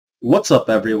What's up,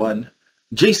 everyone?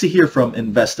 JC here from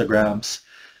Investagrams.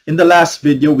 In the last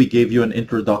video, we gave you an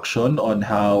introduction on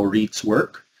how REITs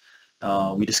work.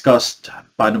 We discussed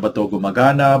paano ba to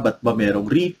gumagana, ba't ba merong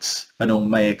REITs, anong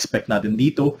may expect natin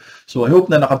dito. So I hope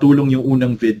na nakatulong yung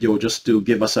unang video just to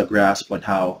give us a grasp on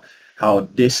how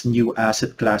this new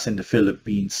asset class in the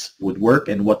Philippines would work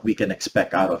and what we can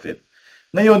expect out of it.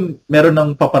 Ngayon, meron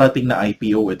ng paparating na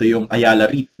IPO. Ito yung Ayala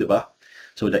REIT, di ba?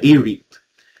 So the AREIT.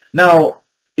 Now,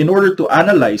 in order to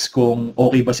analyze kung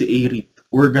okay ba si AREIT,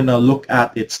 we're gonna look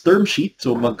at its term sheet.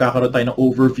 So magkakaroon tayo ng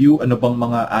overview, ano bang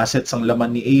mga assets ang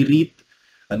laman ni AREIT,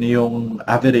 ano yung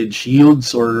average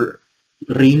yields or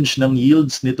range ng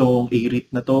yields nitong AREIT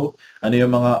na to, ano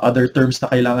yung mga other terms na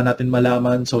kailangan natin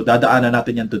malaman. So dadaanan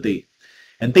natin yan today.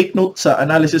 And take note sa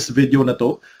analysis video na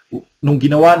to, nung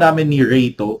ginawa namin ni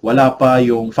Ray to, wala pa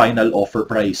yung final offer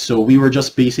price. So we were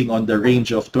just basing on the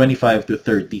range of 25 to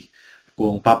 30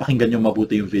 kung papakinggan nyo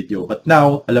mabuti yung video. But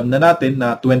now, alam na natin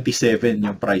na 27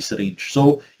 yung price range.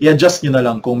 So, i-adjust nyo na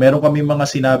lang. Kung meron kami mga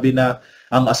sinabi na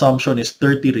ang assumption is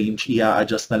 30 range,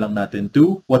 i-adjust na lang natin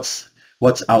to what's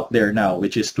out there now,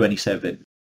 which is 27.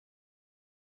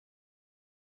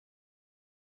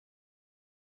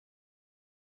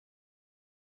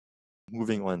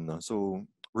 Moving on, no? So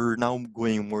we're now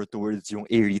going more towards yung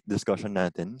AREIT discussion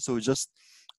natin. So just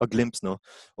a glimpse, no,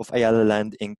 of Ayala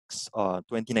Land Inc.'s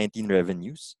 2019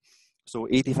 revenues. So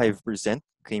 85%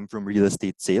 came from real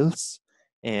estate sales,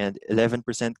 and 11%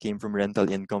 came from rental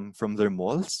income from their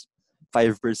malls.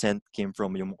 5% came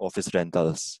from yung office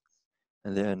rentals.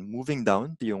 And then moving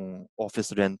down to yung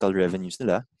office rental revenues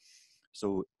nila.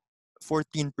 So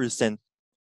 14%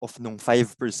 of nung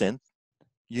 5%,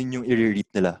 yun yung i-REIT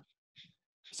nila.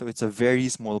 So it's a very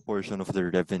small portion of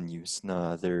their revenues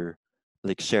na they're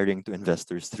like sharing to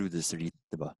investors through this REIT,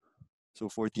 diba? So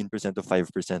 14% of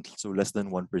 5%, so less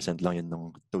than 1% lang yun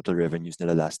ng total revenues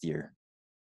nila last year.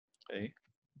 Okay,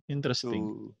 interesting.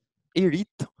 So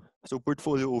AREIT, so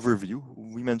portfolio overview.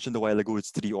 We mentioned a while ago it's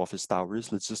 3 office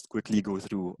towers. Let's just quickly go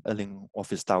through aling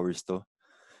office towers to.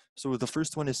 So the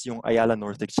first one is yung Ayala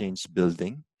North Exchange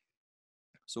building.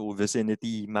 So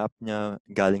vicinity map niya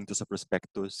galing to sa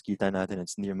prospectus. Kita natin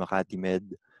it's near Makati Med.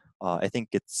 I think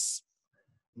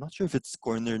I'm not sure if it's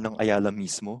corner ng Ayala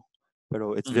mismo,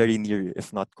 pero it's very near,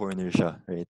 if not corner siya,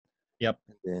 right? Yep.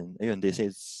 And then, ayun, they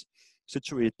say it's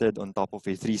situated on top of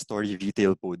a 3-story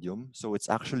retail podium. So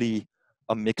it's actually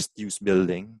a mixed-use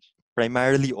building.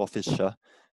 Primarily office siya,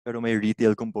 pero may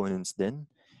retail components din.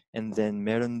 And then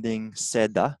meron ding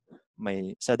SEDA,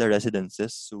 may SEDA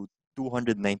residences, so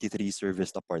 293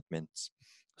 serviced apartments.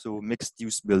 So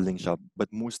mixed-use building siya, but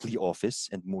mostly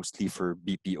office and mostly for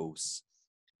BPOs.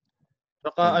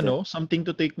 Saka something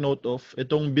to take note of,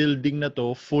 itong building na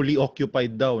to, fully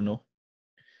occupied daw, no?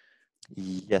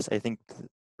 Yes, I think,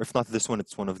 if not this one,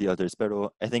 it's one of the others.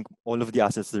 Pero I think all of the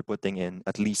assets they're putting in,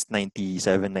 at least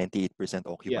 97, 98%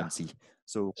 occupancy. Yeah.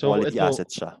 So quality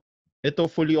assets siya. Ito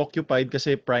fully occupied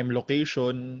kasi prime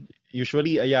location.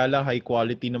 Usually, Ayala, high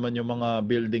quality naman yung mga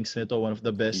buildings nito, one of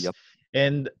the best. Yep.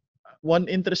 And one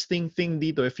interesting thing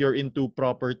dito, if you're into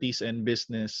properties and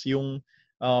business, yung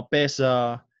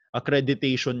PEZA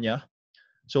accreditation niya.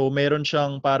 So meron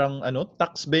siyang parang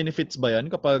tax benefits ba yan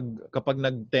kapag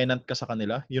nag-tenant ka sa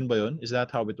kanila? Yun ba yun? Is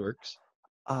that how it works?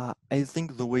 I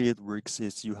think the way it works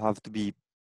is you have to be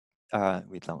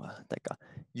wait lang teka.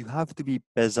 You have to be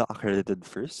PEZA accredited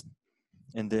first.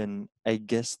 And then I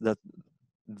guess that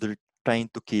they're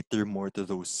trying to cater more to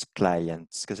those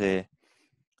clients kasi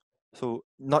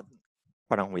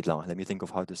wait lang, let me think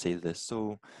of how to say this.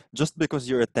 So just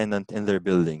because you're a tenant in their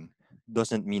building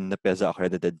doesn't mean na PEZA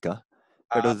accredited ka.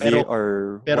 Pero they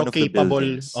are one of capable,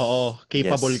 the buildings.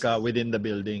 Capable ka within the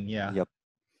building, yeah. Yep.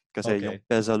 Kasi yung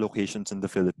PEZA locations in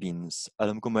the Philippines,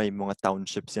 alam ko may mga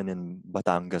townships yan in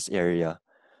Batangas area.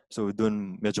 So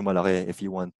dun medyo malaki if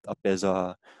you want a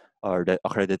PEZA or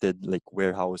accredited like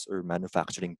warehouse or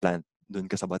manufacturing plant, dun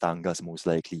ka sa Batangas most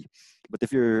likely. But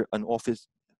if you're an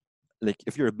office, like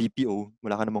if you're a BPO,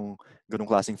 wala ka namang ganung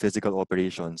klaseng physical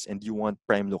operations and you want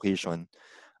prime location,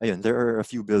 ayun, there are a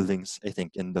few buildings I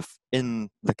think in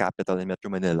the capital in Metro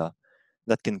Manila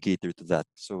that can cater to that.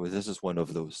 So this is one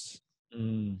of those.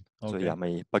 Okay. So yeah,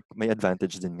 may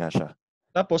advantage din nga siya.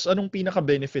 Tapos anong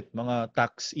pinaka-benefit? Mga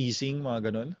tax easing, mga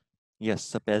ganun? Yes,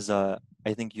 sa PEZA,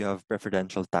 I think you have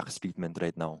preferential tax treatment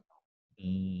right now.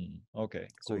 Okay.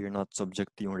 So you're not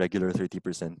subject to yung regular 30%.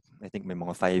 I think may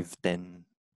mga 5, 10,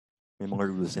 may mga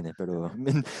rules in pero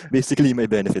basically may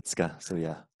benefits ka. So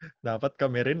yeah. Dapat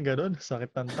kami rin ganun, sakit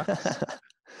ng tax.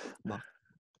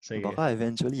 Baka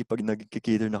eventually pag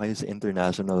nag-cater na kayo sa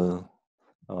international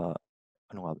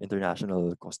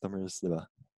international customers, di ba?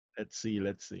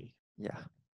 Let's see. Yeah.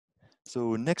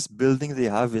 So next building they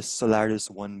have is Solaris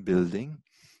 1 building.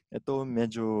 Ito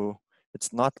medyo,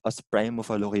 it's not as prime of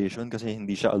a location kasi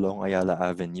hindi siya along Ayala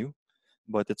Avenue.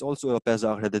 But it's also a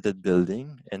PEZA accredited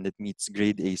building and it meets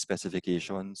grade A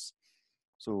specifications.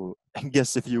 So I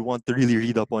guess if you want to really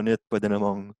read up on it, pwede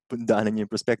namang daanan niyo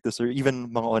yung prospectus or even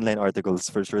mga online articles.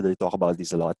 For sure they talk about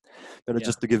these a lot. Pero Yeah.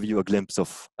 just to give you a glimpse of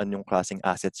anong klaseng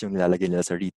assets yung nilalagay nila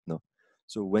sa REIT, no?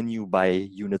 So when you buy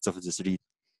units of this REIT,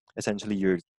 essentially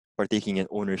you're partaking in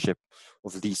ownership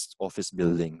of these office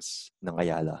buildings ng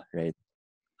Ayala, right?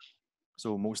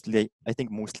 So mostly, I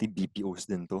think mostly BPOs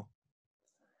din to.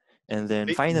 And then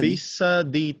finally, Based sa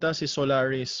data, si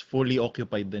Solaris fully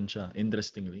occupied din siya,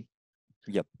 interestingly.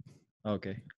 yep.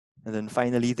 Okay. And then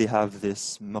finally, they have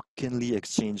this McKinley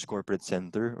Exchange Corporate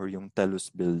Center or yung Telus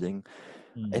building.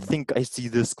 I think I see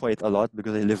this quite a lot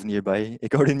because I live nearby.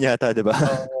 Ikaw rin yata, di ba?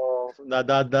 Oo,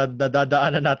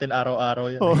 nadadaanan natin araw-araw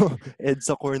yan. Oh,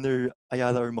 EDSA corner,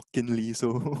 Ayala or McKinley.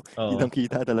 So, Oo.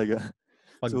 kitang-kita talaga.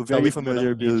 So, very Pagtawid mo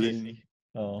familiar ng building. BGC.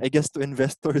 Oo. I guess to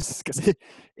investors kasi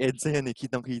EDSA yan eh,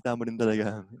 kitang-kita mo rin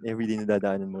talaga everyday na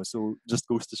dadaanan mo. So, just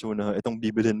goes to show na itong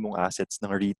bibilhin mong assets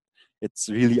ng REIT, it's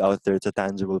really out there. It's a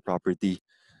tangible property.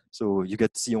 So, you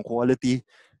get to see yung quality.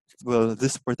 Well,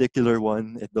 this particular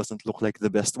one, it doesn't look like the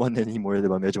best one anymore, di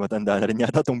ba? Medyo matanda na rin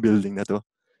yata tong building na to.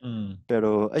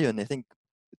 Pero, ayun, I think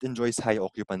it enjoys high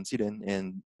occupancy rin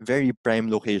and very prime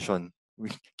location.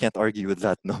 We can't argue with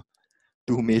that, no?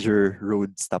 2 major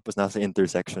roads, tapos nasa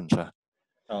intersection siya.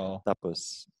 Oo.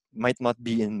 Tapos, might not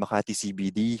be in Makati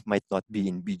CBD, might not be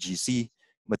in BGC,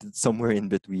 but it's somewhere in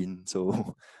between.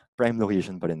 So, prime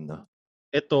location pa rin, no?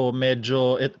 Ito,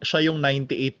 siya yung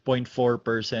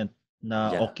 98.4%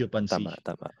 na Yeah, occupancy.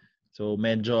 tama. So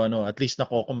medyo at least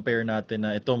nako-compare natin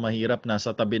na ito mahirap nasa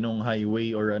tabi ng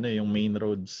highway or yung main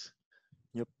roads.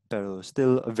 Yep, pero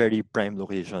still a very prime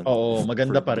location. Oo,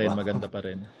 maganda pa rin, Diba? maganda pa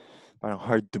rin. Parang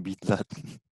hard to beat that.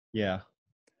 Yeah.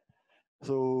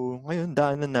 So, ngayon,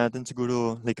 daanan natin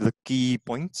siguro like the key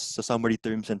points sa summary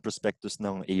terms and prospectus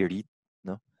ng AREIT,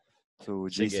 no? So,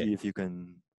 Sige. JC, if you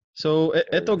can So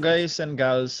share eto your first. guys and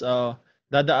gals,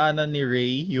 dadaanan ni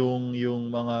Ray yung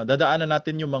dadaanan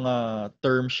natin yung mga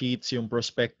term sheets, yung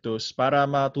prospectus para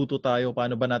matuto tayo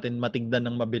paano ba natin matigdan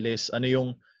ng mabilis, ano yung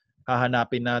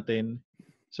hahanapin natin.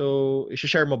 So,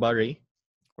 i-share mo ba, Ray?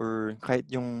 Or kahit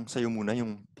yung sa'yo muna,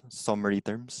 yung summary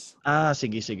terms.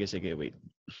 Sige, wait.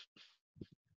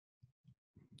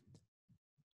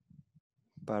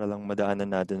 Para lang madaanan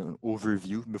natin an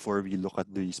overview before we look at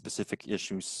the specific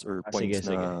issues or points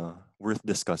Sige. na worth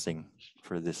discussing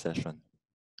for this session.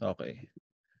 Okay.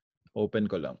 Open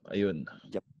ko lang. Ayun.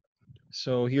 Yep.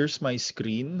 So, here's my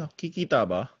screen. Kikita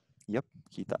ba? Yep,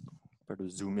 kita. Pero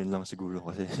zoom in lang siguro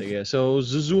kasi. Sige. So,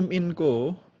 zoom in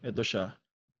ko. Ito siya.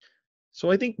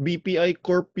 So, I think BPI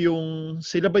Corp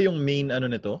sila ba yung main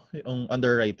nito? Yung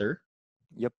underwriter?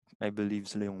 Yep, I believe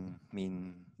sila yung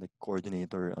main like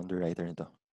coordinator underwriter nito.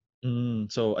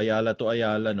 So, Ayala to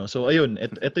Ayala, no? So, ayun.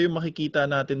 Ito yung makikita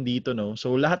natin dito, no?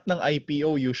 So, lahat ng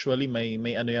IPO usually may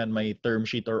may term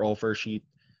sheet or offer sheet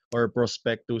or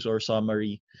prospectus or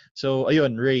summary. So,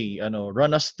 ayun, Ray,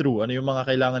 run us through. Ano yung mga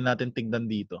kailangan natin tignan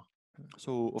dito?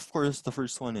 So, of course, the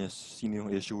first one is sino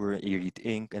yung issuer, AREIT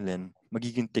Inc. And then,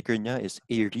 magiging ticker niya is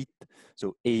AREIT.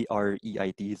 So,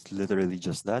 AREIT is literally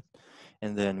just that.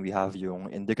 And then, we have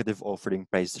yung indicative offering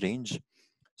price range.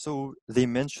 So, they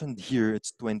mentioned here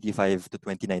it's 25 to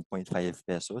 29.5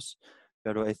 pesos.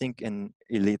 Pero I think in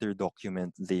a later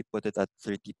document, they put it at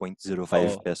 30.05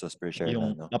 pesos per share na,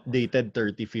 Yung no? updated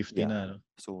 30-50 Yeah. na. No?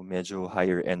 So, medyo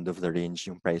higher end of the range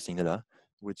yung pricing nila,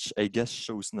 which I guess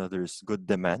shows na there's good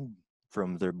demand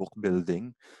from their book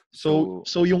building. So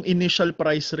yung initial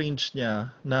price range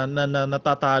niya na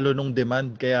natatalo nung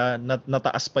demand kaya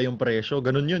nataas pa yung presyo.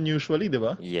 Ganun yun usually, di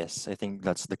ba? Yes, I think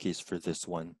that's the case for this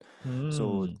one.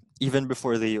 So Hmm. even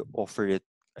before they offer it,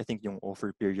 I think yung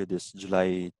offer period is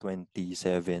July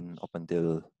 27 up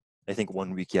until I think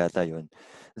 1 week yata yun.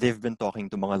 They've been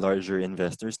talking to mga larger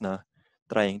investors na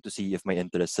trying to see if may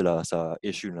interest sila sa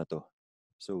issue na to.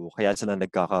 So kaya sila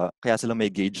may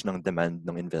gauge ng demand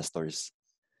ng investors.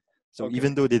 So Okay.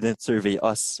 even though they didn't survey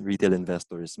us retail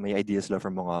investors, may ideas sila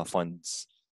from mga funds.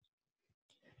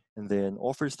 And then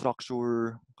offer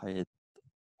structure, kahit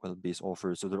base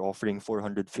offer. So they're offering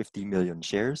 450 million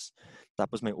shares.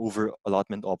 Tapos may over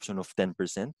allotment option of 10%.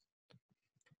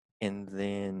 And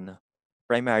then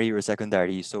primary or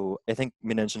secondary. So I think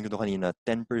minention ko to kanina,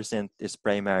 10% is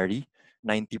primary,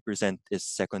 90% is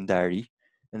secondary.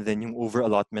 And then yung over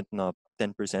allotment na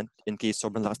 10%, in case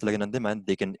sobrang lakas talaga ng demand,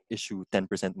 they can issue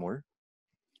 10% more.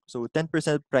 So 10%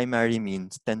 primary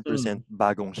means 10% Mm.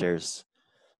 bagong shares.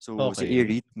 So si Okay.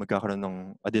 AREIT magkakaroon ng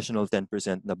additional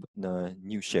 10% na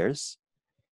new shares.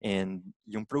 And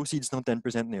yung proceeds ng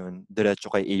 10% na yun,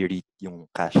 diretso kay AREIT yung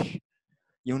cash.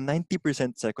 Yung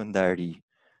 90% secondary,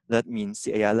 that means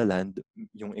si Ayala Land,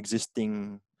 yung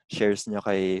existing shares niya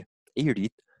kay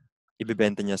AREIT,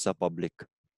 ibebenta niya sa public.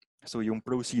 So yung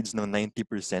proceeds ng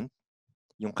 90%,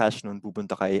 yung cash nun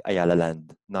pupunta kay Ayala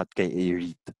Land, not kay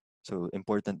AREIT. So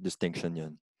important distinction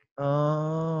yun.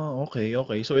 Okay,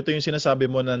 okay. So ito yung sinasabi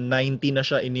mo na 90 na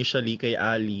siya initially kay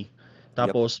Ali. Yep.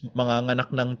 Tapos manganganak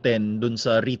ng 10 dun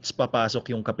sa REITs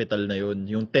papasok yung capital na yun.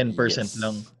 Yung 10%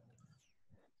 lang. Yes.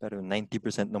 Pero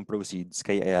 90% ng proceeds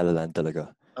kay Ayala Land talaga.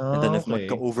 And then if Okay.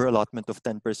 magka-over allotment of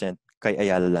 10%, kay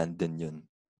Ayala Land din yun.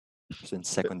 Since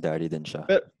secondary din siya.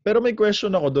 Pero may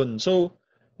question ako dun. So,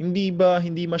 hindi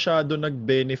masyado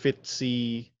nag-benefit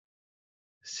si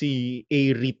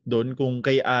AREIT doon kung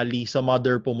kay Ali sa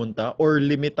Mother pumunta, or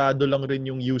limitado lang rin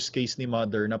yung use case ni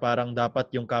Mother na parang dapat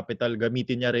yung capital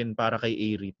gamitin niya rin para kay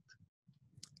AREIT?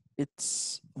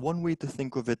 It's one way to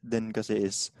think of it din kasi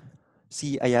is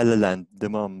si Ayala Land,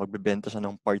 diba, magbebenta siya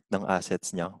ng part ng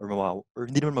assets niya or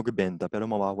hindi naman magbebenta pero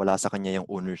mawawala sa kanya yung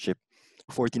ownership.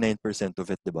 49% of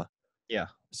it, diba?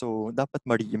 Yeah. So, dapat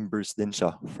ma-reimburse din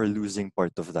siya for losing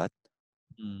part of that.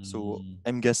 So, Mm.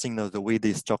 I'm guessing na the way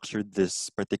they structured this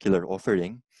particular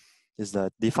offering is that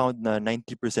they found na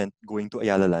 90% going to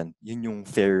Ayala Land, yun yung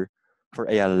fair for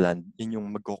Ayala Land. Yun yung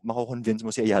mako-convince mo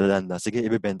si Ayala Land na, sige,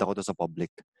 ibebenta ko to sa public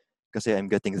kasi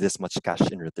I'm getting this much cash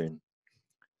in return.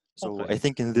 So I Okay.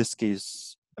 think in this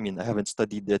case, I mean, I haven't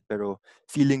studied it, pero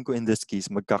feeling ko in this case,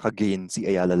 magkaka-gain si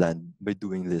Ayala Land by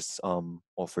doing this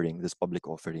offering, this public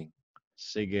offering.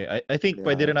 Sige. I think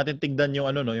pwede Kaya, rin natin tignan yung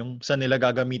ano no, yung saan nila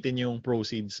gagamitin yung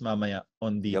proceeds mamaya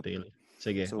on yep. detail.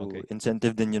 Sige, So okay.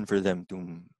 incentive din yun for them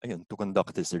to, ayun, to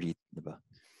conduct this REIT, diba?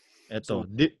 Eto,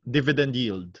 So, dividend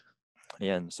yield.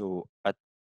 ayan, so at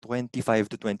 25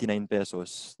 to 29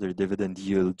 pesos, their dividend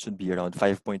yield should be around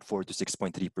 5.4 to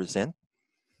 6.3%.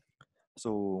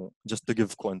 So just to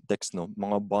give context, no,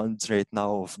 mga bonds right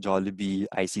now of Jollibee,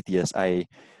 ICTSI,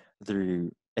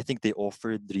 I think they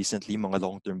offered recently mga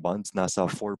long-term bonds nasa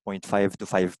 4.5 to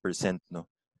 5%, no.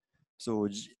 So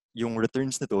yung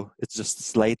returns nito, it's just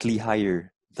slightly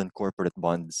higher than corporate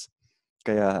bonds.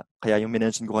 Kaya yung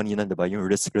mention ko kanina, diba, yung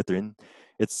risk return,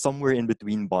 it's somewhere in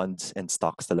between bonds and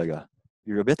stocks talaga.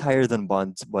 You're a bit higher than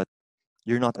bonds, but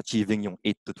you're not achieving yung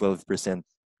 8 to 12%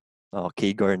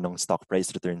 CAGR ng stock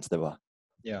price returns, diba?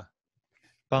 Yeah.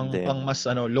 And Pang mas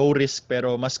then, low risk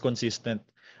pero mas consistent.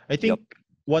 I yup, think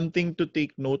one thing to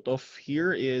take note of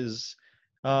here is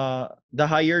the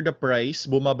higher the price,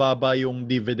 bumababa yung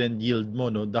dividend yield mo,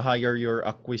 no? The higher your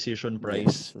acquisition yes,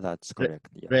 price that's correct.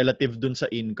 Yeah. relative dun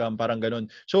sa income, parang ganun.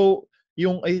 So,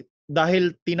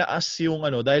 dahil tinaas yung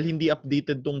dahil hindi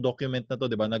updated tong document na to,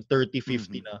 'di ba? Nag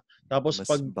 30-50 Mhm. na. Tapos Mas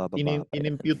pag bababa pa yan.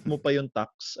 inimpute mo pa yung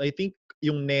tax, I think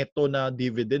yung neto na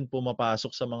dividend pumapasok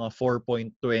sa mga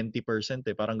 4.20%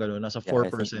 eh, parang gano'n, nasa Yeah,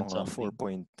 I think 4% mga something.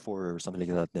 4.4 or something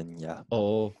like that then, yeah.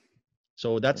 Oo.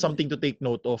 So that's And then, something to take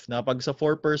note of na pag sa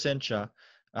 4% siya,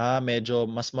 medyo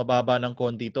mas mababa ng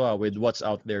konti to with what's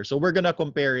out there. So we're gonna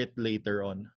compare it later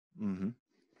on. mhm.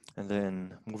 And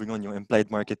then, moving on, yung implied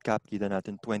market cap, kita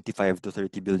natin 25 to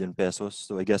 30 billion pesos.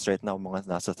 So I guess right now, mga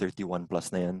nasa 31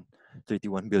 plus na yan.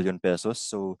 31 billion pesos.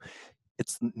 So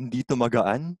it's hindi to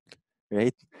magaan,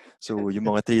 right? So yung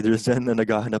mga traders dyan na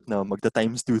naghahanap na magta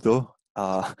times 2 to,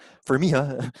 for me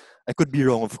I could be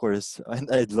wrong of course, and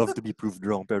I'd love to be proved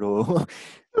wrong, pero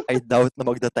I doubt na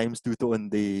magta times 2 to on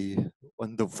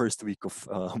the first week of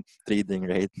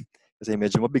trading, right? Kasi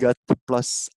medyo mabigat,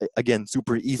 plus again,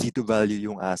 super easy to value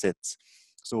yung assets.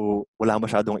 So wala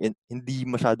masyadong hindi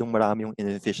masyadong marami yung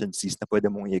inefficiencies na pwede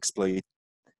mong i-exploit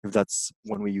if that's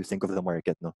one way you think of the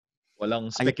market, no?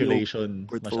 Walang IPO speculation masyado.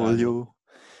 portfolio,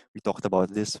 we talked about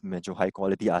this, medyo high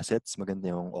quality assets, maganda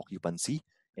yung occupancy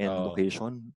and Oo.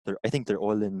 location. I think they're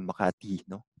all in Makati,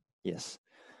 no? Yes.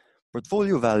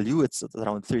 Portfolio value, it's at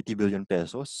around 30 billion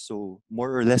pesos. So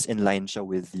more or less in line siya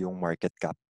with yung market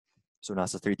cap. So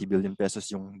nasa 30 billion pesos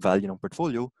yung value ng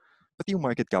portfolio, pati yung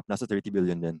market cap nasa 30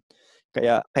 billion din.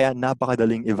 Kaya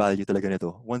napakadaling i-value talaga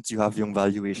nito. Once you have yung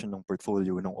valuation ng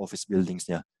portfolio ng office buildings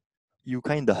niya, you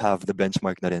kind of have the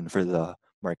benchmark na rin for the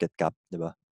market cap, di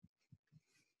ba?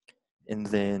 And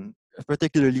then,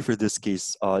 particularly for this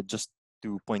case, just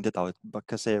to point it out,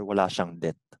 kasi wala siyang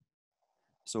debt.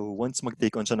 So once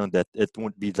mag-take on siya ng debt, it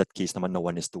won't be that case naman na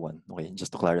 1:1. Okay,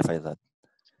 just to clarify that.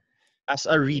 As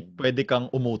a REIT, And pwede kang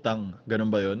umutang.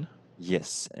 Ganun ba yun?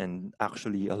 yes, and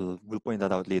actually, we'll point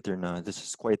that out later na this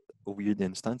is quite a weird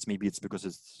instance. Maybe it's because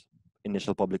it's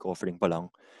initial public offering pa lang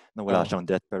na wala Oh. siyang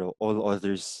debt, pero all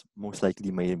others most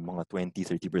likely may mga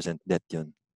 20-30% debt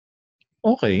yun.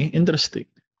 Okay, interesting.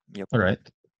 Yep. Alright.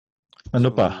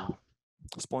 Ano pa?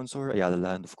 Sponsor, Ayala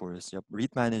Land, of course. Yep.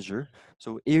 REIT manager.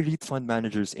 So, AREIT Fund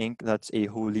Managers Inc., that's a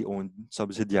wholly owned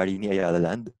subsidiary ni Ayala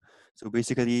Land. So,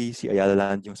 basically, si Ayala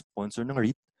Land yung sponsor ng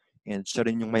REIT and siya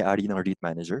rin yung may-ari ng REIT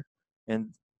manager.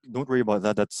 And don't worry about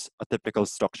that. That's a typical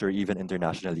structure even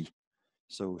internationally.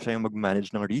 So, siya yung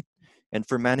mag-manage ng REIT. And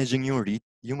for managing yung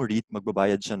REIT,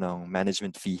 magbabayad siya ng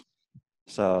management fee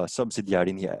sa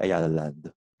subsidiary ni Ayala Land.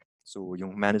 So,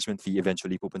 yung management fee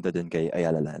eventually pupunta din kay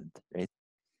Ayala Land, right?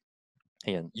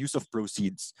 Ayan, use of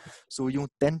proceeds. So yung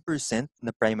 10%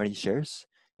 na primary shares,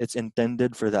 it's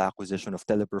intended for the acquisition of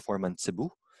Teleperformance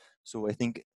Cebu. So I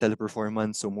think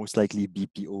Teleperformance, so most likely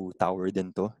BPO tower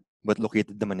din to, but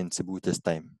located naman in Cebu this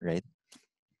time, right?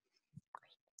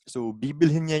 So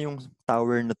bibilhin niya yung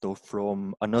tower na to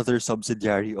from another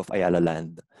subsidiary of Ayala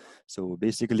Land. So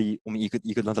basically,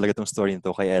 umiikot-ikot lang talaga tong story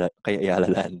nito kay Ayala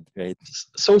Land, right?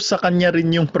 So sa kanya rin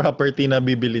yung property na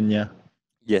bibilin niya?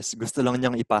 Yes, gusto lang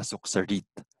niyang ipasok sa REIT.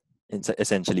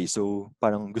 Essentially. So,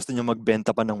 parang gusto niya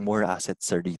magbenta pa ng more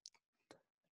assets sa REIT.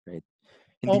 Right?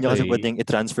 Hindi niya kasi Okay. pwedeng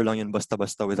i-transfer lang yun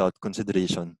basta-basta without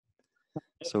consideration.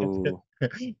 So,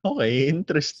 Okay,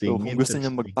 interesting. kung gusto niya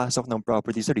magpasok ng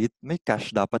property sa REIT, may cash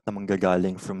dapat na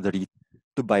manggagaling from the REIT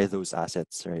to buy those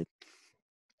assets, right?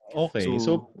 Okay.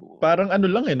 So parang ano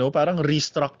lang no? Parang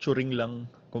restructuring lang,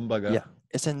 kumbaga. Yeah.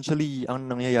 Essentially, ang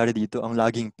nangyayari dito, ang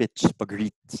laging pitch pag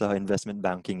REIT sa investment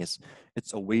banking is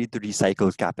it's a way to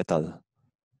recycle capital.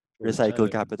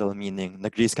 Recycle capital meaning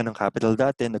nag-raise ka ng capital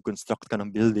dati, nag-construct ka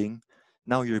ng building,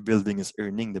 now your building is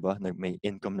earning, di ba? May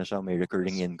income na siya, may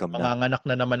recurring income na. Manganganak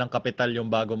na naman ng kapital yung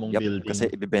bago mong building.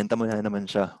 Kasi ibebenta mo na naman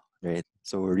siya, right?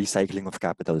 So recycling of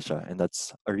capital siya, and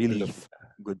that's a really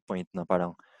good point na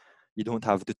parang you don't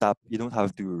have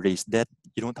to raise debt,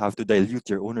 you don't have to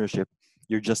dilute your ownership,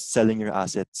 you're just selling your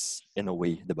assets in a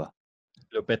way, di ba?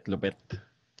 Lupit.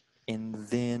 And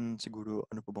then siguro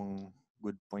ano pa bang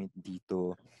good point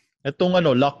dito? Itong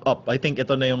lock up, I think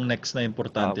ito na yung next na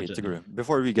importante Wait, dyan. siguro.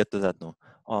 Before we get to that,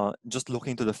 just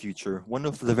looking to the future, one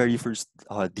of the very first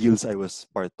deals I was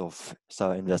part of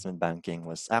sa investment banking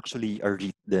was actually a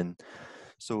REIT then.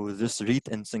 So this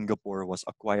REIT in Singapore was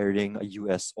acquiring a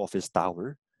US office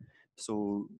tower.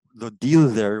 So the deal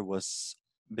there was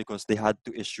because they had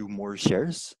to issue more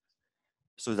shares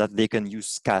so that they can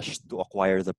use cash to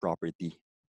acquire the property.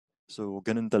 So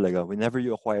ganun talaga. Whenever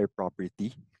you acquire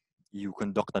property, you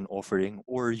conduct an offering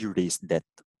or you raise debt.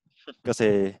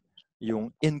 Kasi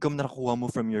yung income na nakuha mo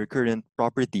from your current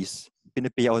properties,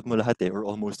 pinipay out mo lahat or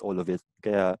almost all of it.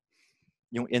 Kaya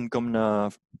yung income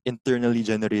na internally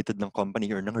generated ng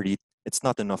company or ng REIT, it's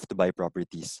not enough to buy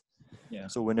properties. Yeah.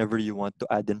 So whenever you want to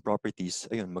add in properties,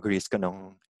 ayun, mag-raise ka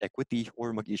ng equity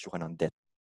or mag-issue ka ng debt.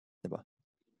 Diba?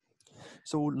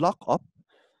 So lock up,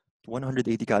 180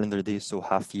 calendar days, so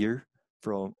half year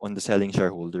on the selling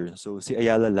shareholder. So si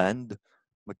Ayala Land,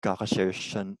 magkaka-share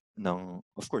siya ng,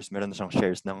 of course, meron na siyang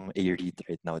shares ng AREIT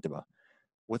right now, diba?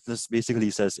 What this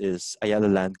basically says is Ayala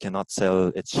Land cannot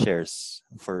sell its shares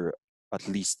for at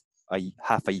least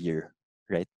half a year,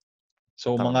 right?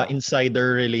 So Tama mga ba?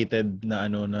 insider related na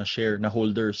na share na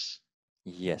holders.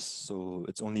 Yes, so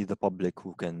it's only the public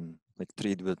who can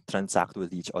transact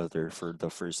with each other for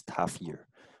the first half year.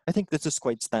 I think this is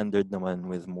quite standard naman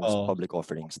with most public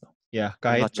offerings, no? Yeah, Not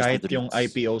kahit just with yung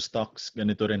REITs. IPO stocks,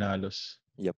 ganito rin halos.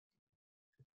 Yep.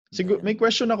 Siguro, may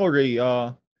question ako, Ray.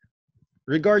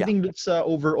 Regarding sa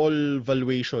overall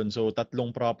valuation, so tatlong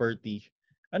property,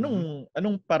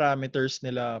 anong parameters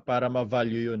nila para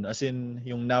ma-value yun? As in,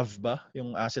 yung NAV ba?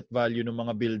 Yung asset value ng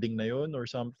mga building na yun or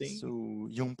something? So,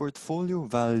 yung portfolio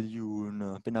value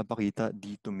na pinapakita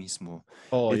dito mismo,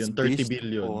 it's yung 30 based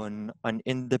billion. on an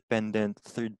independent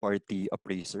third-party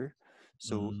appraiser.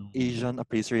 So, Asian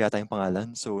appraiser yata yung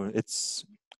pangalan. So, it's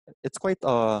quite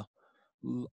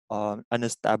an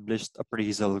established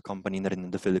appraisal company na rin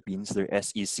in the Philippines. They're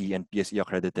SEC and PSE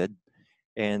accredited.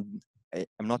 And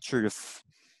I'm not sure if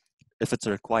it's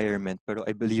a requirement, pero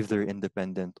I believe they're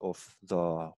independent of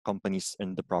the companies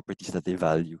and the properties that they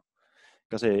value.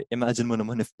 Kasi imagine mo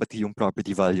naman if pati yung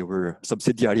property value were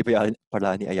subsidiary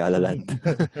pala ni Ayala Land.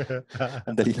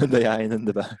 Ang dali ng dayain nun,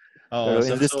 diba? Pero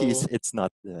in this case, it's not.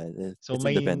 It's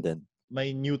independent.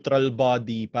 May neutral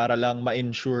body para lang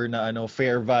ma-ensure na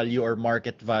fair value or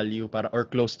market value or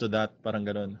close to that, parang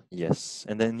ganun. Yes.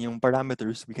 And then yung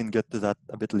parameters, we can get to that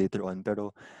a bit later on.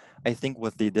 Pero I think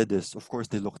what they did is, of course,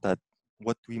 they looked at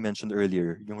what we mentioned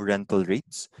earlier, yung rental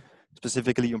rates,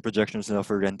 specifically yung projections nila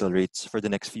for rental rates for the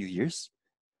next few years.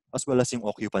 as well as yung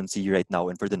occupancy right now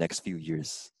and for the next few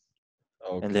years.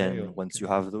 And then once you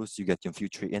have those, you get yung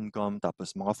future income,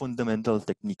 tapos mga fundamental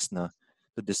techniques na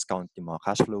to discount yung mga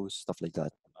cash flows, stuff like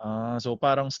that. So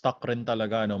parang stock rin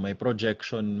talaga, no? May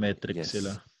projection metrics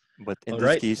sila. But in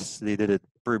this case, they did it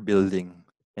per building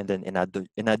and then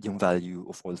inad yung value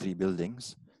of all 3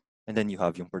 buildings and then you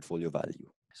have yung portfolio value.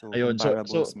 So Ayun,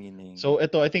 comparables meaning... So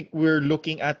ito, I think we're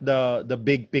looking at the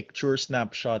big picture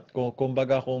snapshot.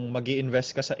 Kumbaga kung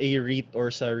magi-invest ka sa AREIT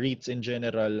or sa REITs in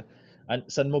general,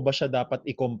 saan mo ba siya dapat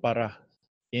ikumpara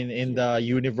in the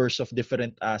universe of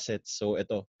different assets? So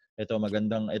ito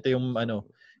magandang, ito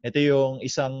yung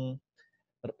isang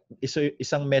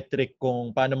metric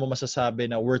kung paano mo masasabi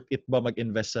na worth it ba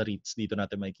mag-invest sa REITs, dito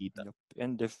natin makikita. Yep.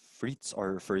 And if REITs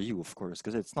are for you, of course,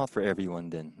 because it's not for everyone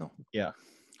then, no? Yeah.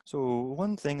 So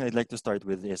one thing I'd like to start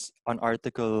with is an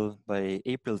article by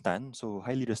April Tan, so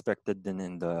highly respected din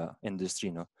in the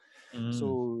industry, no?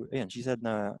 So ayan, she said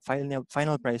na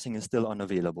final pricing is still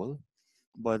unavailable,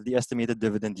 but the estimated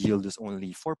dividend yield is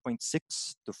only 4.6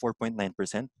 to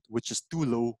 4.9%, which is too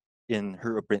low in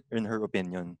her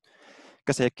opinion.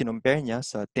 Kasi kinumpare niya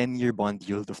sa 10-year bond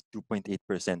yield of 2.8%.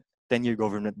 10-year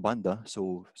government bond,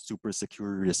 so super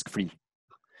secure, risk-free.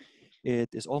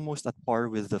 It is almost at par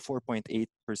with the 4.8%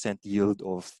 yield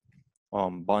of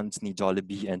bonds ni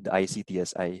Jollibee and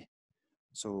ICTSI.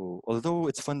 So although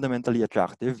it's fundamentally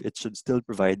attractive, it should still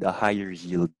provide a higher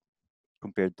yield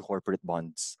compared to corporate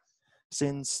bonds.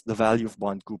 Since the value of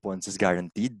bond coupons is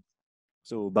guaranteed,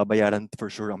 so babayaran for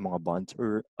sure ang mga bonds,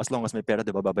 or as long as may pera,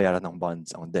 diba, babayaran ng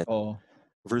bonds ang debt.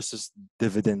 Versus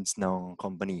dividends ng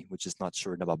company, which is not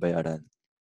sure na babayaran.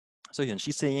 So yun,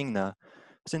 she's saying na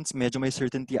since medyo may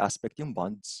certainty aspect yung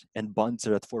bonds and bonds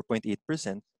are at 4.8%,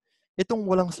 itong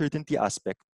walang certainty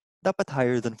aspect dapat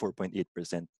higher than 4.8%,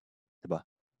 diba?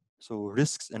 So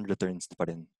risks and returns pa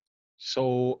rin.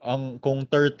 So kung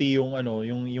 30 yung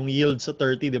yung yield sa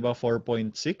 30, 'di ba,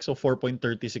 4.6 o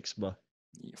 4.36 ba?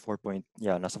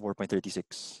 Nasa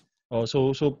 4.36.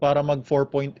 So para mag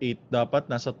 4.8 dapat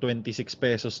nasa 26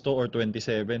 pesos to or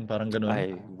 27, parang ganun.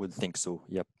 I would think so.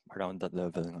 Yep, around that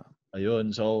level nga. Ayun.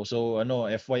 So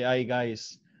FYI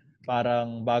guys,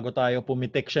 parang bago tayo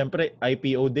pumitik, syempre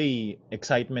IPO day,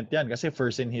 excitement 'yan kasi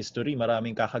first in history,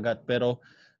 maraming kakagat, pero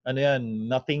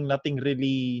nothing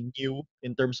really new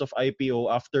in terms of IPO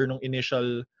after nung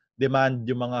initial demand,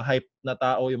 yung mga hype na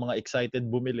tao, yung mga excited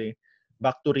bumili.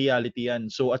 Back to reality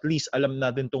yan. So at least alam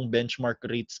natin tong benchmark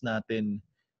rates natin,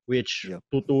 which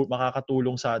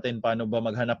makakatulong sa atin paano ba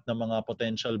maghanap ng mga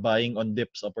potential buying on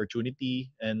dips opportunity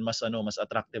and mas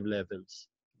attractive levels.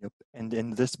 Yep. And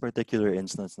in this particular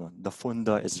instance, the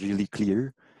funda is really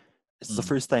clear. It's the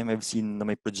first time I've seen na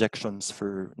may projections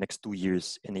for next 2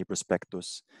 years in a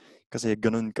prospectus. Kasi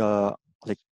ganun ka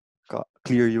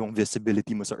clear yung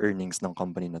visibility mo sa earnings ng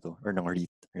company na to or ng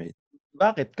REIT, right?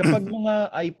 Bakit? Kapag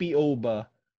mga IPO ba,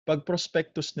 pag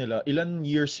prospectus nila, ilan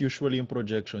years usually yung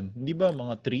projection? Hindi ba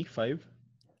mga 3, 5?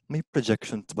 May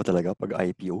projections ba talaga pag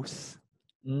IPOs?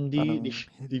 Hindi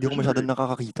ko masyadong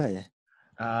nakakakita eh.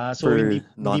 So hindi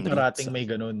parating may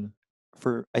ganun.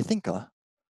 I think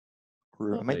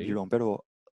or I might be wrong, pero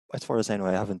as far as I know,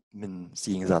 I haven't been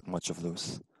seeing that much of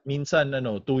those. Minsan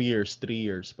 2 years, 3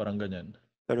 years, parang ganyan.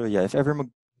 Pero yeah, if ever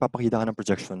magpapakita ka ng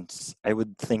projections, I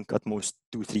would think at most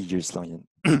 2-3 years lang yun.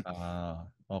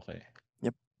 Okay.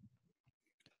 Yep.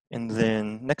 And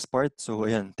then next part, so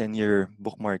ayan, 10-year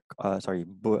benchmark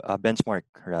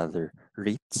rather,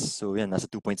 rates. So yan, nasa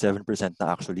 2.7%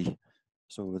 na actually.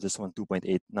 So this one 2.8,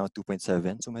 now 2.7.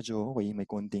 So medyo okay, may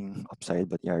konting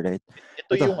upside, but yeah, right.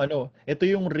 Ito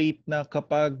yung rate na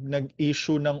kapag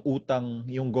nag-issue ng utang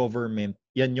yung government,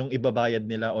 yan yung ibabayad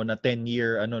nila on a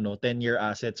 10-year 10-year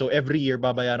asset. So every year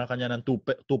babayaran kanya ng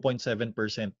 2.7%,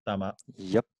 tama?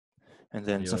 Yep. And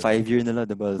then sa 5-year nila,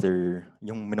 diba,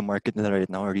 yung minamarket nila right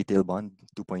now, retail bond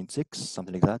 2.6,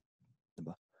 something like that,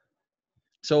 diba?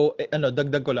 So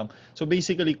dagdag ko lang. So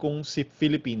basically kung si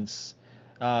Philippines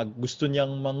gusto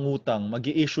niyang mangutang,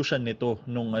 magi-issue siya nito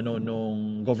nung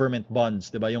government bonds,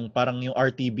 'di ba? Yung parang yung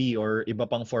RTB or iba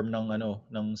pang form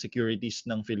ng securities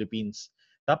ng Philippines.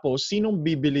 Tapos sinong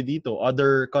bibili dito?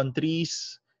 Other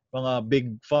countries, mga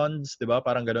big funds, 'di ba?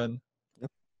 Parang ganoon.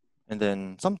 Yep. And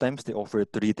then sometimes they offer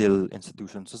it to retail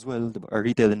institutions as well, diba? Or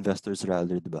retail investors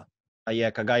rather, 'di ba?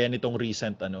 Yeah, kagaya nitong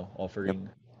recent offering.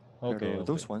 Yep. Okay.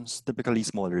 Those ones typically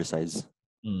smaller size.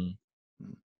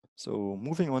 So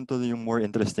moving on to yung more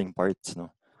interesting parts, no.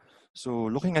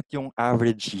 So looking at yung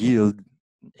average yield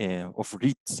of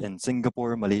REITs in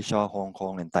Singapore, Malaysia, Hong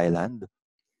Kong, and Thailand.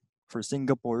 For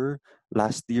Singapore,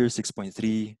 last year 6.3,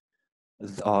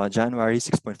 January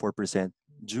 6.4%,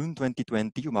 June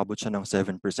 2020, umabot siya ng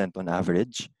 7% on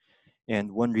average.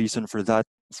 And one reason for that,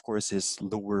 of course, is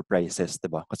lower prices,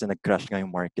 diba? Kasi nag-crash nga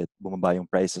yung market, bumaba yung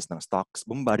prices ng stocks,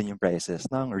 bumaba rin yung prices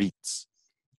ng REITs.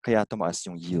 Kaya tumaas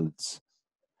yung yields.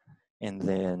 And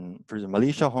then for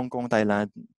Malaysia, Hong Kong, Thailand,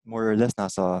 more or less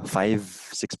nasa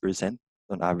 5-6%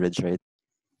 on average, right?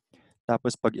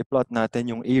 Tapos pag i-plot natin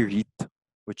yung AREIT,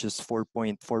 which is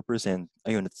 4.4%,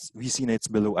 ayun, we see na it's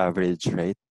below average,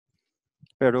 right?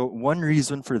 Pero one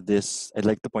reason for this, I'd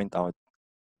like to point out,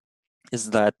 is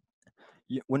that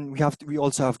when we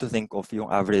also have to think of yung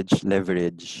average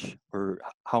leverage or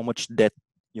how much debt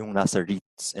yung nasa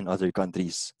REITs in other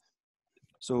countries.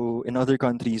 So in other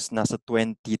countries, nasa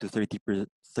 20 to 35%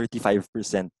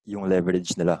 yung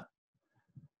leverage nila.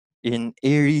 In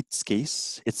AREIT's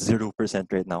case, it's 0%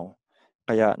 right now.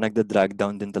 Kaya nagda-drag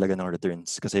down din talaga ng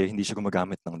returns kasi hindi siya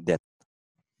gumagamit ng debt.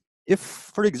 If,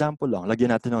 for example lang,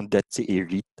 lagyan natin ng debt si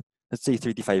AREIT, let's say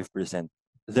 35%,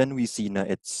 then we see na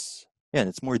it's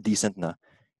more decent na.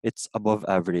 It's above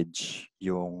average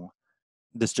yung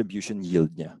distribution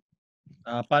yield niya.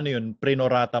 Paano yun?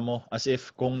 Prenorata mo? As if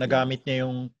kung Yeah. nagamit niya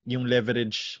yung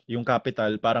leverage, yung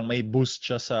capital, parang may boost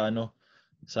siya sa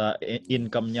sa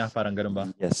income niya, parang ganun ba?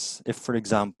 Yes. If for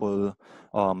example,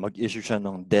 mag-issue siya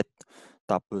ng debt,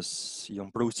 tapos yung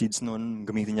proceeds nun,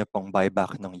 gamitin niya pang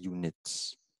buyback ng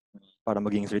units para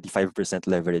maging 35%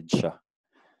 leverage siya.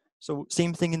 So,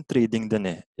 same thing in trading din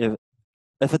eh.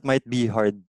 If it might be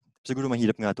hard, siguro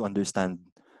mahirap nga to understand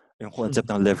yung concept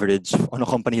ng leverage on a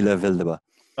company level, di ba?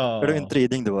 Pero in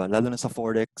trading, di ba, lalo na sa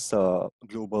forex,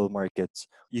 global markets,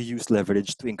 you use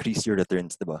leverage to increase your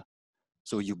returns, di ba?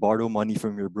 So you borrow money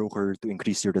from your broker to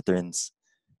increase your returns.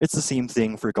 It's the same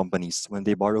thing for companies. When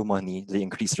they borrow money, they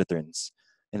increase returns.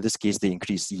 In this case, they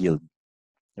increase yield,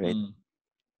 right?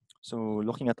 So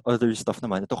looking at other stuff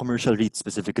naman, ito commercial REIT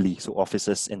specifically, so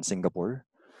offices in Singapore.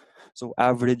 So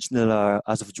average nila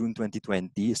as of June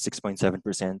 2020 is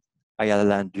 6.7%. Ayala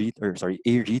Land REIT,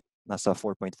 AREIT, nasa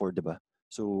 4.4, diba?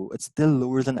 So it's still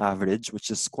lower than average, which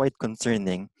is quite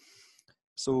concerning.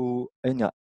 So, ayun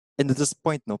nga. And at this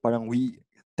point, no, parang we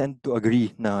tend to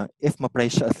agree na if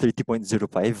ma-price siya at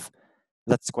 30.05,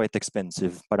 that's quite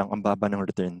expensive. Parang ang baba ng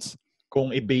returns. Kung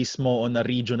i-base mo on a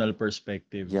regional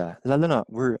perspective. Yeah. Lalo na,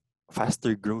 we're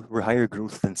higher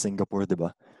growth than Singapore,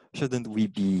 diba? Shouldn't we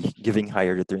be giving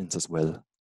higher returns as well?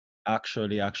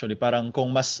 Actually, parang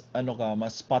kung mas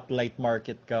mas spotlight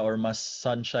market ka or mas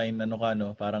sunshine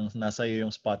parang nasa iyo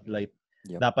yung spotlight.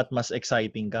 Yep. Dapat mas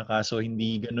exciting ka kaso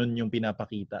hindi ganun yung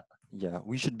pinapakita. Yeah,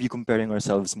 we should be comparing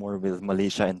ourselves more with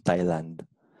Malaysia and Thailand.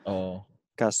 Oo.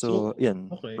 Kaso, yan,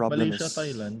 okay, problem Malaysia, is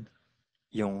Thailand.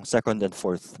 yung second and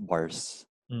fourth bars.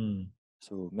 Mm.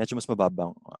 So, medyo mas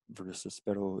mababang versus,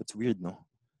 pero it's weird, no?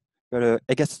 Pero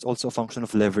I guess it's also a function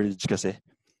of leverage kasi.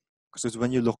 Because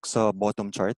when you look sa bottom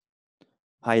chart,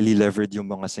 highly levered yung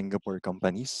mga Singapore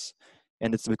companies.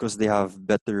 And it's because they have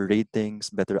better ratings,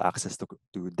 better access to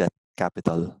debt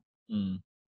capital. Mm.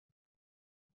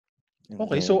 And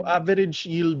Okay, so average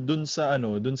yield dun sa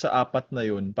apat na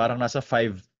yun, parang nasa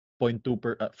 5%? 5?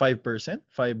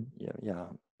 Yeah.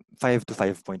 5 to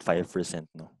 5.5%,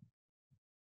 no?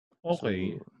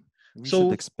 Okay. So, we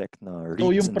should expect na REITs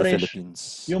yung in the Philippines.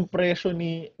 Yung presyo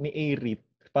ni AREIT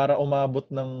para umabot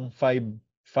ng 5%,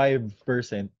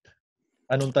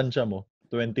 anong tansya mo?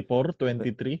 24,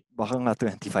 23? Baka nga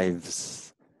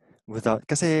 25s.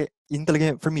 Kasi yun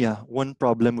talaga, for me, one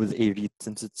problem with AREIT,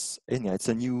 since it's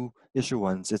a new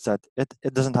issuance, it's that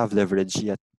it doesn't have leverage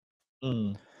yet.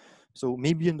 Mm. So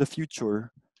maybe in the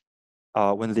future,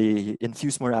 when they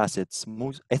infuse more assets,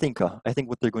 I think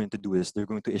what they're going to do is they're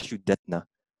going to issue debt na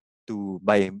to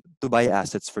buy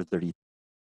assets for the REIT.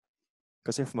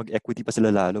 Kasi if mag-equity pa sila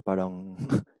lalo, parang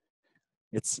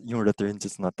yung returns,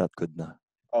 it's not that good na.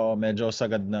 Medyo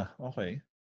sagad na. Okay.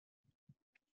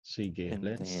 Sige, And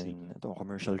let's see. then, ito,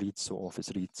 commercial REITs, so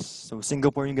office REITs. So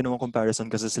Singapore yung ginawang comparison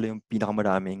kasi sila yung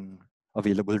pinakamaraming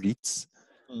available REITs.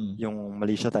 Yung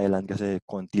Malaysia, Thailand kasi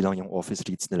konti lang yung office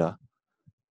REITs nila.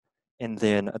 And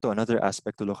then, ito, another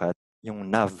aspect to look at, yung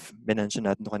NAV, mention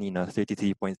natin kanina,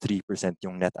 33.3%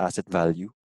 yung net asset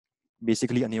value.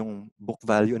 Basically, ano yung book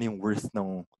value, ano yung worth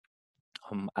ng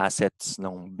assets,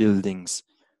 ng buildings,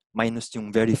 minus yung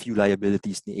very few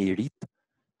liabilities ni AREIT,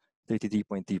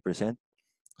 33.3%.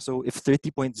 So if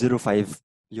 30.05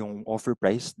 yung offer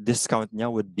price, discount niya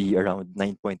would be around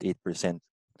 9.8%.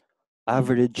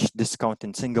 Average discount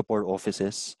in Singapore office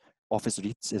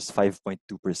REITs is 5.2%.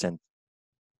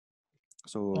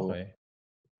 So okay.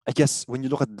 I guess when you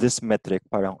look at this metric,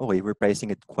 parang okay, we're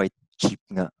pricing it quite cheap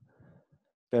nga.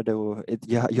 Pero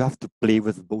you have to play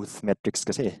with both metrics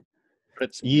kasi.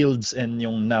 separate yields and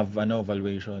yung NAV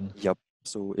valuation. Yep.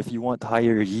 So if you want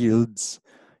higher yields,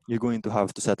 you're going to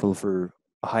have to settle for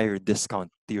a higher discount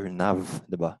to your NAV,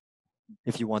 diba?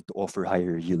 If you want to offer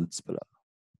higher yields pala.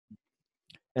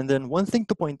 And then one thing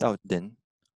to point out din,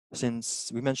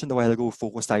 since we mentioned a while ago,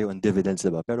 focus tayo on dividends,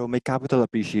 diba? Pero may capital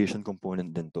appreciation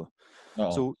component din to.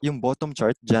 Oo. So yung bottom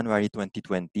chart, January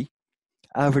 2020,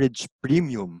 average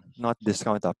premium, not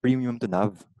discount, premium to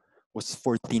NAV was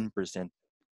 14%.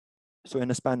 So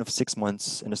in a span of 6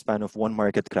 months, in a span of one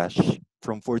market crash,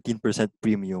 from 14%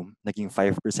 premium, naging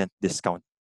 5% discount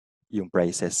yung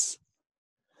prices.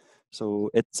 So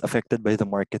it's affected by the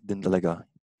market din talaga.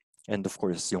 And of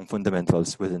course, yung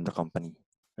fundamentals within the company,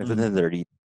 within the REIT,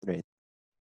 right?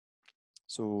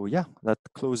 So yeah, that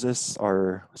closes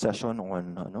our session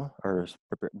on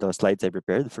the slides I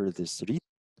prepared for this REIT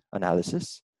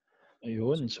analysis.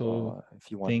 Ayun. So,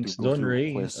 if you want thanks to go Don through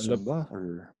Ray. question ba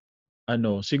or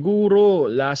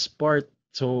Siguro last part.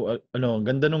 So,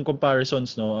 ganda nung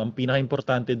comparisons, no? Ang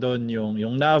pinaka-importante doon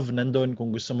yung NAV nandun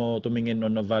kung gusto mo tumingin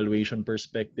on a valuation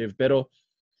perspective. Pero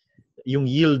yung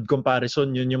yield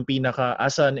comparison, yun yung pinaka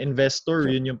as an investor,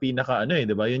 Yep. yun yung pinaka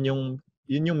 'di ba? Yun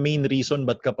yung main reason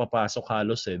ba't ka papasok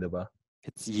halos 'di ba?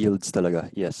 It's yields talaga.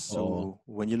 Yes. So Oo.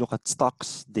 when you look at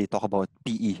stocks, they talk about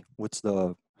PE. What's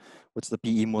the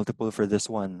PE multiple for this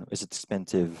one? Is it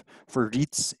expensive? For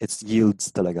REITs, it's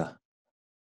yields talaga.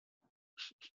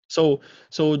 So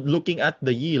looking at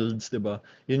the yields, 'di ba?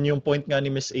 Yun yung point nga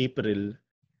ni Miss April.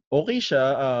 Okay siya,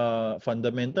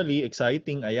 fundamentally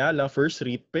exciting, Ayala first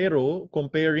REIT, pero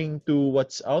comparing to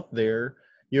what's out there,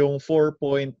 yung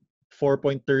 4.36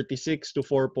 to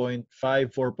 4.5,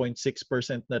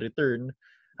 4.6% na return,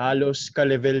 halos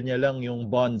ka-level niya lang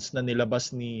yung bonds na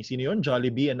nilabas ni sino yun?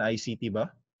 Jollibee and ICT ba?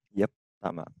 Yep,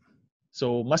 tama.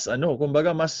 So mas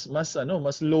kumbaga mas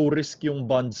low risk yung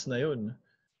bonds na yun.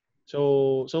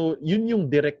 So yun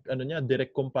yung direct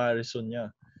direct comparison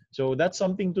niya. So that's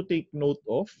something to take note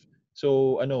of.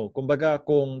 So kumbaga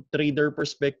kung trader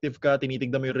perspective ka,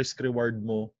 tinitignan mo yung risk reward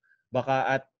mo,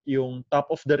 baka at yung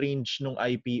top of the range nung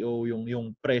IPO,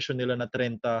 yung presyo nila na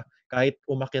 30, kahit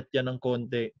umakyat yan ng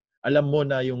konti, alam mo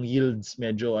na yung yields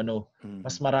medyo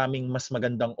mas maraming mas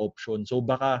magandang option. So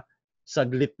baka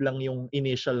saglit lang yung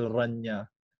initial run niya.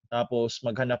 Tapos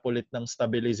maghanap ulit ng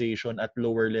stabilization at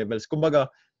lower levels.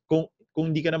 Kumbaga, kung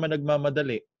hindi ka naman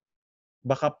nagmamadali,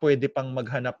 baka pwede pang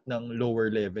maghanap ng lower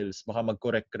levels. Baka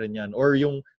mag-correct rin yan. Or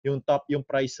yung top, yung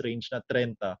price range na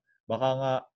 30, baka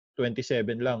nga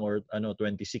 27 lang or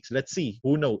 26. Let's see.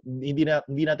 Who know? Hindi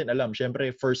natin alam.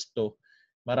 Syempre, first to.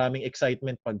 Maraming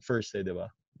excitement pag first di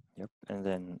ba? Yep. And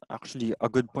then actually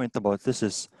a good point about this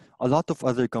is a lot of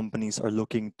other companies are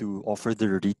looking to offer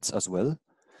their REITs as well.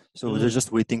 So they're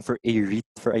just waiting for AREIT,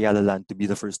 for Ayala Land to be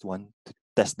the first one to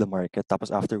test the market. Tapos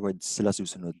afterwards, sila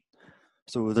susunod.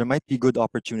 So there might be good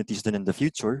opportunities then in the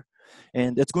future.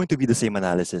 And it's going to be the same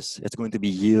analysis. It's going to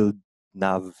be yield,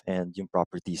 NAV, and yung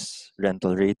properties,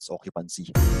 rental rates,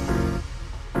 occupancy.